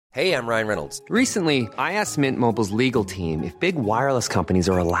Hey, I'm Ryan Reynolds. Recently, I asked Mint Mobile's legal team if big wireless companies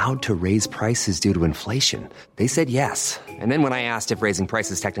are allowed to raise prices due to inflation. They said yes. And then when I asked if raising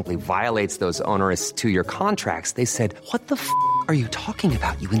prices technically violates those onerous two-year contracts, they said, "What the f*** are you talking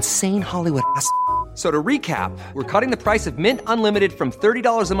about, you insane Hollywood ass?" So to recap, we're cutting the price of Mint Unlimited from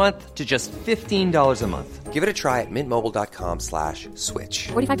 $30 a month to just $15 a month. Give it a try at mintmobile.com/switch.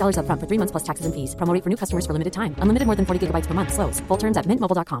 $45 up front for 3 months plus taxes and fees. Promo rate for new customers for limited time. Unlimited more than 40 gigabytes per month. Slows full terms at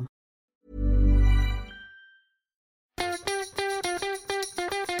mintmobile.com.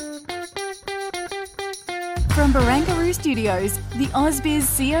 From Barangaroo Studios, the AusBiz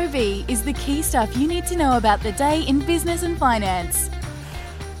COB is the key stuff you need to know about the day in business and finance.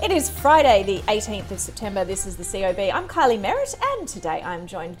 It is Friday, the 18th of September. This is the COB. I'm Kylie Merritt, and today I'm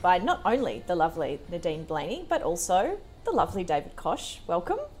joined by not only the lovely Nadine Blaney, but also the lovely David Koch.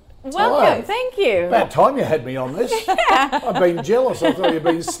 Welcome. Welcome, thank you. About time you had me on this. I've been jealous. I thought you'd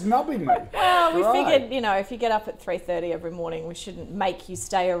been snubbing me. Well, we figured, if you get up at 3:30 every morning, we shouldn't make you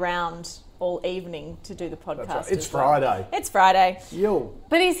stay around all evening to do the podcast. Right. It's Friday. It's Friday.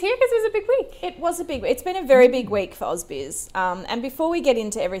 But he's here because it was a big week. It's been a very big week for AusBiz. And before we get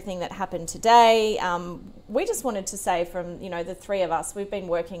into everything that happened today, we just wanted to say from, the three of us, we've been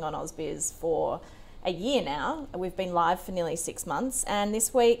working on AusBiz for a year now. We've been live for nearly 6 months. And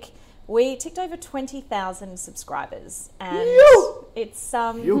this week we ticked over 20,000 subscribers. And it's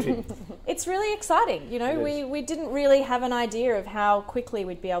it's really exciting. We didn't really have an idea of how quickly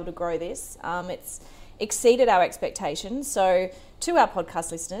we'd be able to grow this. It's exceeded our expectations. So to our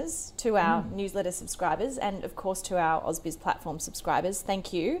podcast listeners, to our newsletter subscribers, and of course to our AusBiz platform subscribers,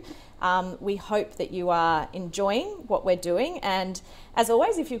 thank you. We hope that you are enjoying what we're doing. And as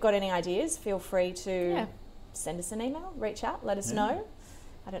always, if you've got any ideas, feel free to send us an email, reach out, let us know.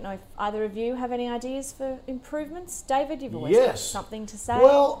 I don't know if either of you have any ideas for improvements. David, you've always got something to say.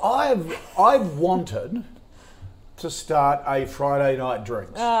 Well, I've wanted to start a Friday night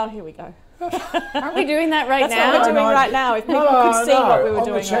drinks. Oh, here we go. Aren't we doing that right That's now? what we're doing right now. If people could see what we were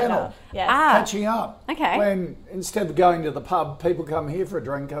doing right now. Yes. Catching up. Okay. When instead of going to the pub, people come here for a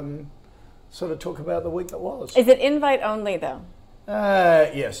drink and sort of talk about the week that was. Is it invite only though?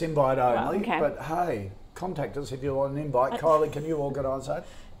 Yes, invite only. Okay. But hey, contact us if you want an invite. Kylie, can you organise that?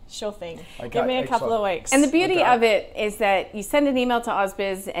 Sure thing. Okay, Give me a couple of weeks. And the beauty of it is that you send an email to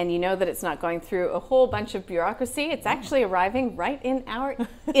AusBiz and you know that it's not going through a whole bunch of bureaucracy. It's actually arriving right in our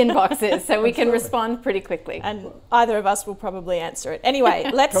inboxes, so we can respond pretty quickly. And either of us will probably answer it. Anyway,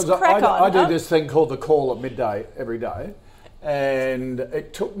 let's crack on. I do this thing called the call at midday every day, and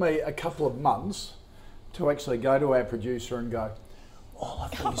it took me a couple of months to actually go to our producer and go, all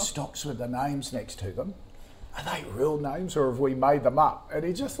of these stocks with the names next to them, are they real names or have we made them up? And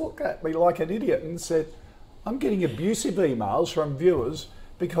he just looked at me like an idiot and said, I'm getting abusive emails from viewers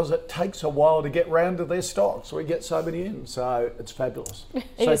because it takes a while to get round to their stocks. We get so many in, so it's fabulous.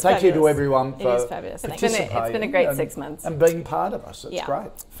 Thank you to everyone for participating. It's been a great 6 months. And being part of us, it's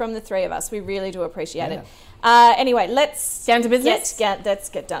great. From the three of us, we really do appreciate it. Anyway, let's down to business. Let's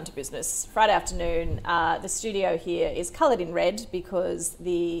get down to business. Friday afternoon, the studio here is coloured in red because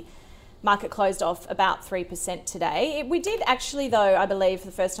the market closed off about 3% today. We did actually, though, I believe, for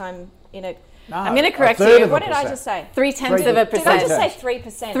the first time in a... No, I'm going to correct you. What did I just say? 0.3%. Did I just say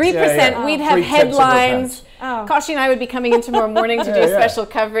 3%? 3%. Yeah. We'd have headlines. Koshi and I would be coming in tomorrow morning to do special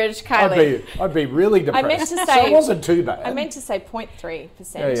coverage. Kylie. I'd be really depressed. I meant to say... So it wasn't too bad. I meant to say 0.3%. It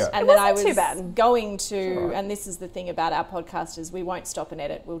And then wasn't I was too bad. going to... And this is the thing about our podcasters. We won't stop and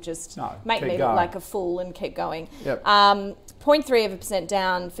edit. We'll just make me look like a fool and keep going. Yep. 0.3%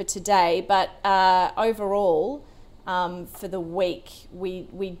 down for today. But overall... for the week,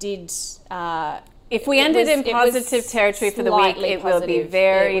 we did... if we ended in positive territory for the week, it will be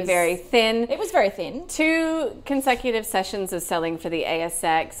very, very thin. It was very thin. 2 consecutive sessions of selling for the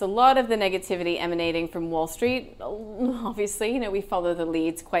ASX. A lot of the negativity emanating from Wall Street. Obviously, we follow the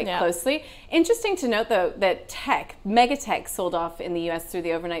leads quite closely. Interesting to note, though, that mega tech sold off in the US through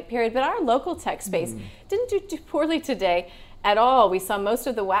the overnight period, but our local tech space didn't do too poorly today at all. We saw most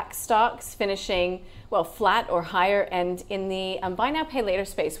of the WAAAX stocks finishing, flat or higher, and in the buy now, pay later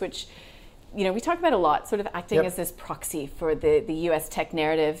space, which we talk about a lot, sort of acting as this proxy for the US tech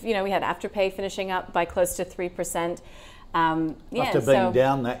narrative. We had Afterpay finishing up by close to 3%. After being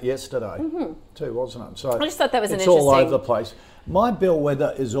down that yesterday, too, wasn't it? So I just thought that was it's all over the place. My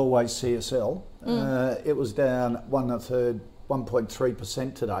bellwether is always CSL. It was down 1 1/3,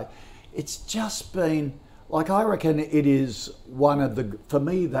 1.3% today. It's just been, I reckon it is one of the, for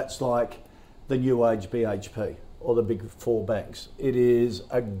me, that's like the new age BHP. Or the big 4 banks. It is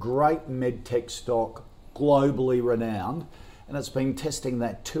a great medtech stock, globally renowned, and it's been testing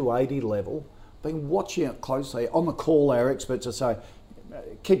that 280 level. Been watching it closely. On the call, our experts are saying,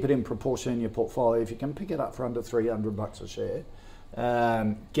 keep it in proportion in your portfolio. If you can pick it up for under $300 a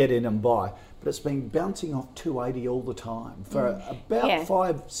share, get in and buy. But it's been bouncing off 280 all the time for about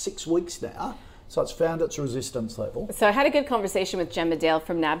 5-6 weeks now. So it's found its resistance level. So I had a good conversation with Gemma Dale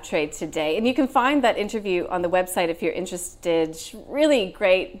from NAB Trade today, and you can find that interview on the website if you're interested. Really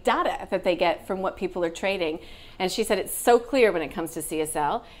great data that they get from what people are trading. And she said it's so clear when it comes to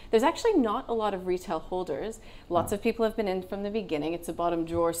CSL. There's actually not a lot of retail holders. Lots of people have been in from the beginning. It's a bottom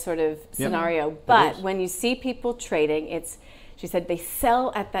drawer sort of scenario. But when you see people trading, she said they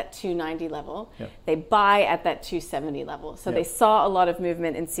sell at that 290 level, they buy at that 270 level. So they saw a lot of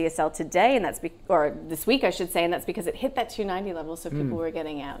movement in CSL today, and that's or this week I should say, and that's because it hit that 290 level, so people were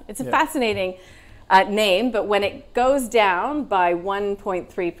getting out. It's a fascinating name, but when it goes down by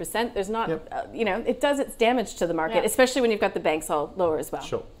 1.3%, there's not, it does its damage to the market, especially when you've got the banks all lower as well.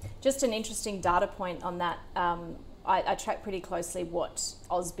 Sure. Just an interesting data point on that. I track pretty closely what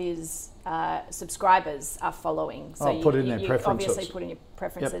AusBiz subscribers are following. So put in their preferences. Obviously put in your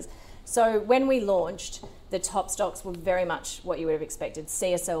preferences. So when we launched, the top stocks were very much what you would have expected.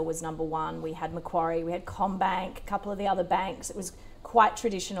 CSL was number one. We had Macquarie, we had CommBank, a couple of the other banks. It was quite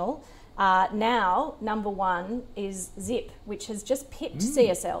traditional. Now, number one is Zip, which has just pipped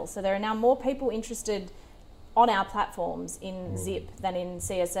CSL. So there are now more people interested on our platforms in Zip than in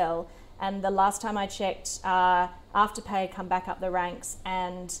CSL. And the last time I checked, Afterpay come back up the ranks,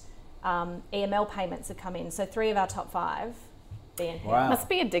 and EML payments have come in. So 3 of our top 5. Wow. Must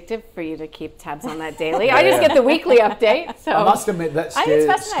be addictive for you to keep tabs on that daily. I just get the weekly update. So I must admit that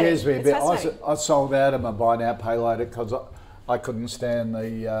scares me a bit. Fascinating. I sold out of my buy now, pay later because I couldn't stand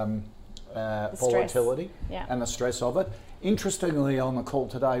the volatility and the stress of it. Interestingly, on the call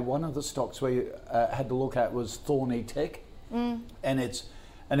today, one of the stocks we had to look at was Thorney Tech, and it's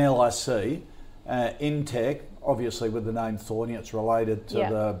an LIC in tech. Obviously, with the name Thorney, it's related to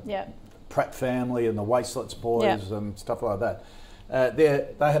the Pratt family and the Wastelets boys and stuff like that. They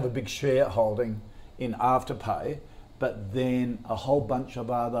have a big shareholding in Afterpay, but then a whole bunch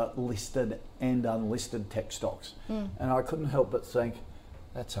of other listed and unlisted tech stocks. And I couldn't help but think,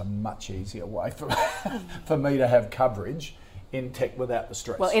 that's a much easier way for me to have coverage in tech without the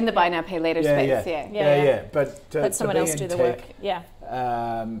stress. Well, in the buy now, pay later space, But let someone else do the work.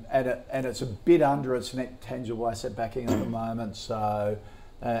 And it's a bit under its net tangible asset backing at the moment, so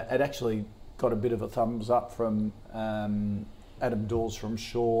it actually got a bit of a thumbs up from Adam Dawes from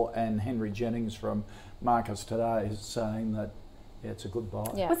Shaw and Henry Jennings from Marcus today, saying that it's a good buy.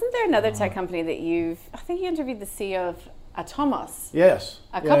 Wasn't there another tech company that I think you interviewed the CEO of Atomos. Yes.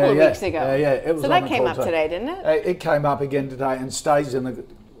 A couple of weeks ago. It was so that came up today, didn't it? It came up again today and stays in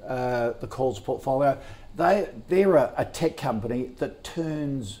the calls portfolio. They're a tech company that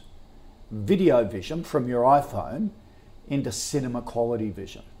turns video vision from your iPhone into cinema quality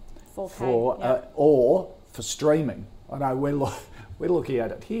vision. 4K, or for streaming. I know we're looking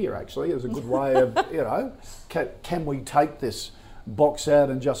at it here actually as a good way of, can we take this box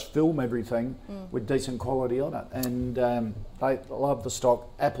out and just film everything with decent quality on it? And they love the stock.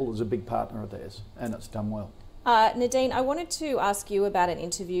 Apple is a big partner of theirs, and it's done well. Nadine, I wanted to ask you about an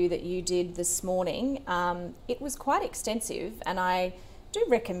interview that you did this morning. It was quite extensive, and I do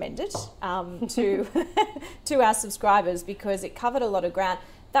recommend it to our subscribers because it covered a lot of ground.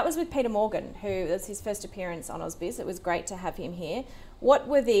 That was with Peter Morgan, who was his first appearance on AusBiz. It was great to have him here. What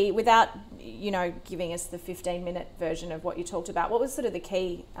were without giving us the 15-minute version of what you talked about, what was sort of the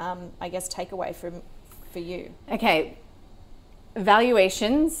key, takeaway for you? Okay,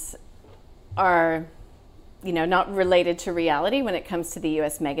 valuations are, not related to reality when it comes to the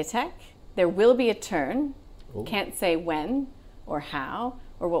US megatech. There will be a turn. Ooh. Can't say when or how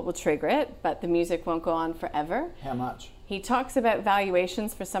or what will trigger it, but the music won't go on forever. How much? He talks about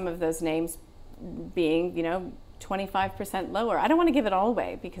valuations for some of those names being, 25% lower. I don't want to give it all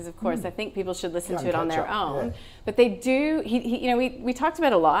away because, of course, I think people should listen to it on their own. Yeah. But they do. We talked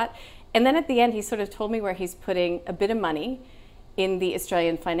about it a lot, and then at the end, he sort of told me where he's putting a bit of money in the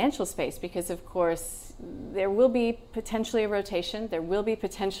Australian financial space because, of course, there will be potentially a rotation. There will be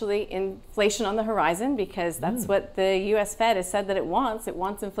potentially inflation on the horizon because that's what the US Fed has said that it wants. It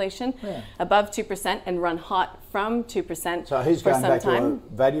wants inflation above 2% and run hot from 2% So he's for going some back time.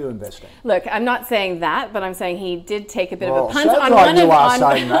 to value investing. Look, I'm not saying that, but I'm saying he did take a bit of a punt sounds on like one you of are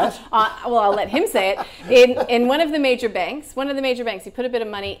saying that. well, I'll let him say it. In one of the major banks, he put a bit of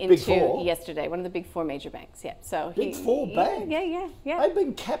money into yesterday. One of the big 4 major banks. Yeah. So Big 4 banks. Yeah. They've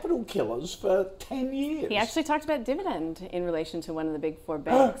been capital killers for 10 years. He actually talked about dividend in relation to one of the big 4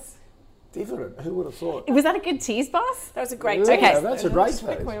 banks. Dividend. Who would have thought? Was that a good tease, boss? That was a great Yeah, tease. that's a great tease.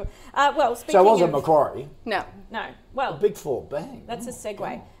 Well, speaking So it wasn't of, Macquarie. No. No. Well, Big Four, bang. that's a segue.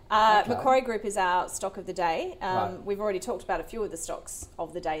 Okay. Macquarie Group is our stock of the day. Right. We've already talked about a few of the stocks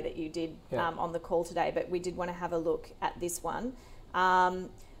of the day that you did on the call today, but we did want to have a look at this one.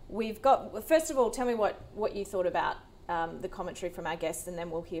 We've got, well, first of all, tell me what you thought about the commentary from our guests, and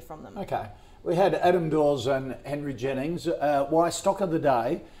then we'll hear from them. Okay. We had Adam Dawes and Henry Jennings. Why stock of the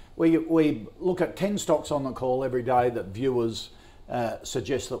day? We look at 10 stocks on the call every day that viewers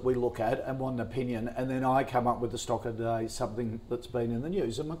suggest that we look at and want an opinion, and then I come up with the stock of the day, something that's been in the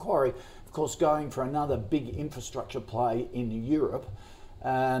news. And Macquarie, of course, going for another big infrastructure play in Europe,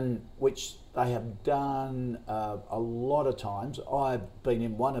 which they have done a lot of times. I've been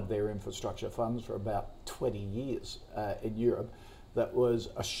in one of their infrastructure funds for about 20 years in Europe. That was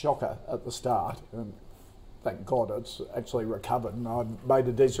a shocker at the start, and thank God it's actually recovered, and I made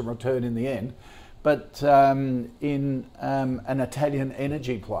a decent return in the end. But in an Italian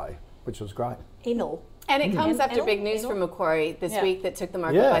energy play, which was great. Enel. And it comes after Enel? big news Enel? from Macquarie this week that took the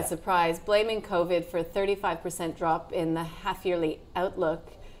market by surprise, blaming COVID for a 35% drop in the half-yearly outlook.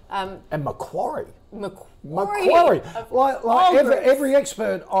 And Macquarie. Macquarie. Like every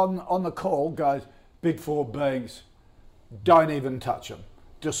expert on the call goes, Big Four banks, don't even touch them.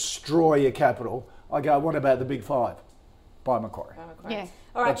 Destroy your capital. I go, what about the Big Five? Buy Macquarie. Yeah.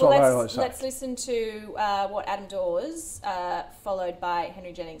 All right, That's what I well, always say. let's listen to what Adam Dawes, followed by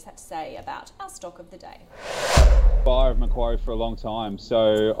Henry Jennings, had to say about our stock of the day. Buyer of Macquarie for a long time.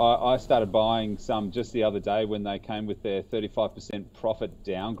 So I started buying some just the other day when they came with their 35% profit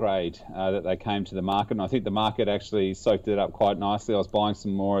downgrade that they came to the market. And I think the market actually soaked it up quite nicely. I was buying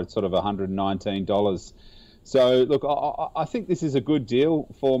some more at sort of $119. So look, I think this is a good deal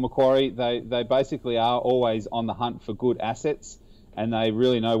for Macquarie. They basically are always on the hunt for good assets, and they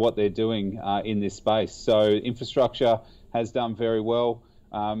really know what they're doing in this space. So infrastructure has done very well.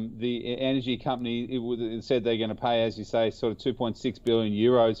 The energy company it said they're going to pay, as you say, sort of 2.6 billion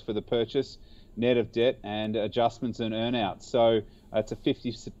euros for the purchase, net of debt and adjustments and earnouts. So it's a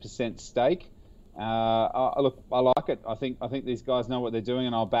 50% stake. Look, I like it. I think these guys know what they're doing,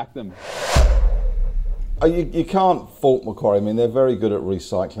 and I'll back them. You can't fault Macquarie. I mean, they're very good at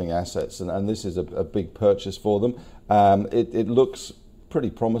recycling assets, and this is a big purchase for them. It looks pretty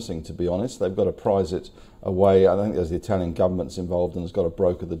promising, to be honest. They've got to prize it away. I think there's the Italian government's involved and has got to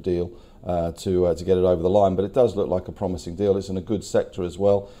broker the deal to get it over the line. But it does look like a promising deal. It's in a good sector as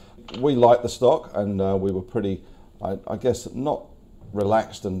well. We like the stock, and we were pretty, I guess, not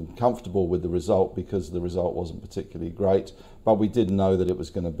relaxed and comfortable with the result because the result wasn't particularly great. But we did know that it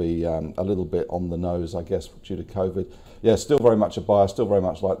was going to be a little bit on the nose, I guess, due to COVID. Yeah, still very much a buyer, still very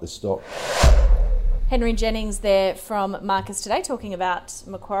much like this stock. Henry Jennings there from Marcus Today talking about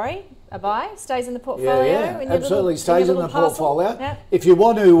Macquarie. A buy, stays in the portfolio. Yeah, absolutely stays in the portfolio. Yeah. If you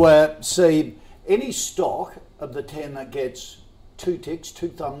want to see any stock of the 10 that gets 2 ticks, 2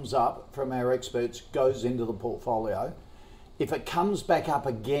 thumbs up from our experts, goes into the portfolio. If it comes back up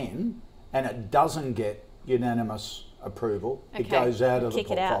again and it doesn't get unanimous approval, it goes out of the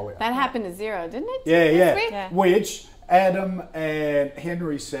portfolio. That happened to Zero, didn't it? Yeah. Which Adam and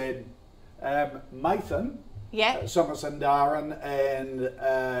Henry said, Mathan, Somasundaran and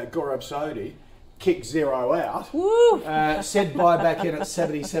Gaurav Sodhi kicked Zero out. Woo! Said buy back in at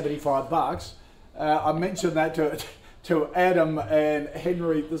 $70-$75. I mentioned that to Adam and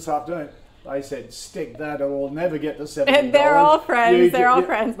Henry this afternoon. They said, stick that or we'll never get to $70. And they're all friends. They're all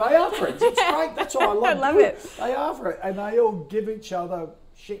friends. They are friends. It's great. That's what I love. I love it. They are friends. And they all give each other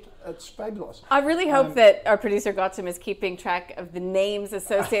shit. It's fabulous. I really hope that our producer Gautam is keeping track of the names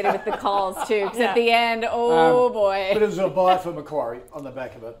associated with the calls too, because at the end, boy. But it was a buy for Macquarie on the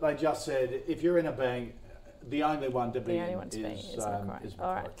back of it. They just said, if you're in a bank, the only one to be is Macquarie.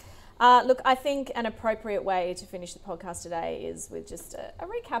 All right. Look, I think an appropriate way to finish the podcast today is with just a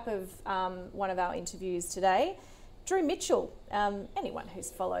recap of one of our interviews today. Drew Mitchell. Anyone who's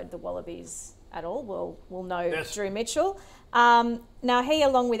followed the Wallabies at all will know Drew Mitchell. Now, he,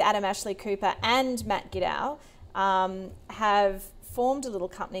 along with Adam Ashley Cooper and Matt Giddow, have formed a little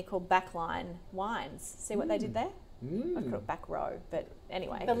company called Backline Wines. See what they did there? I call it Back Row, but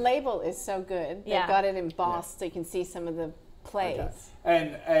anyway. The label is so good. They've got it embossed so you can see some of the plays.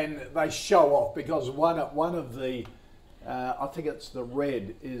 Okay. And they show off because one of the, I think it's the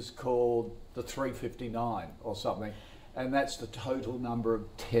red, is called the 359 or something, and that's the total number of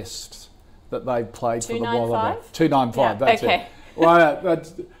tests that they've played for the Wallabies. 295, that's it. Well,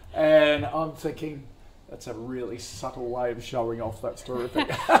 and I'm thinking, That's a really subtle way of showing off. That's terrific.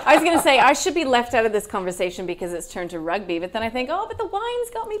 I was going to say, I should be left out of this conversation because it's turned to rugby, but then I think, but the wine's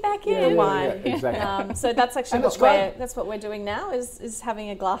got me back in. Wine. Yeah, exactly. So that's actually And what we're doing now is having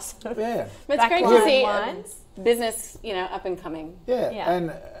a glass of But it's great to see business, up and coming. Yeah.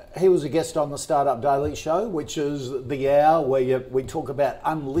 And he was a guest on the Startup Daily Show, which is the hour where we talk about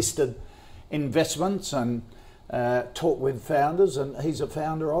unlisted investments and talk with founders, and he's a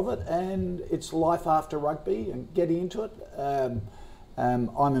founder of it, and it's life after rugby and getting into it. I'm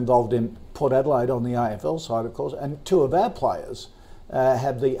involved in Port Adelaide on the AFL side, of course, and two of our players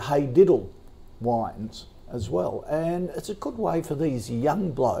have the Hey Diddle wines as well, and it's a good way for these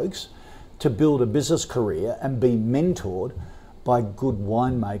young blokes to build a business career and be mentored by good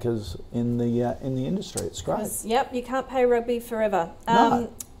winemakers in the industry. It's great. Yep, you can't play rugby forever.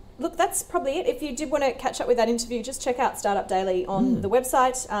 No. Look, that's probably it. If you did want to catch up with that interview, just check out Startup Daily on the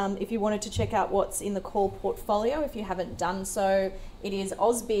website. If you wanted to check out what's in the core portfolio, if you haven't done so, it is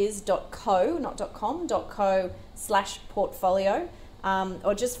ausbiz.co, not .com, .co/portfolio.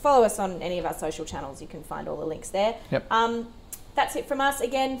 Or just follow us on any of our social channels. You can find all the links there. Yep. That's it from us.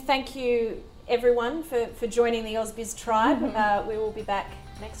 Again, thank you, everyone, for joining the AusBiz tribe. We will be back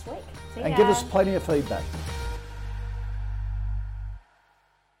next week. See ya. And give us plenty of feedback.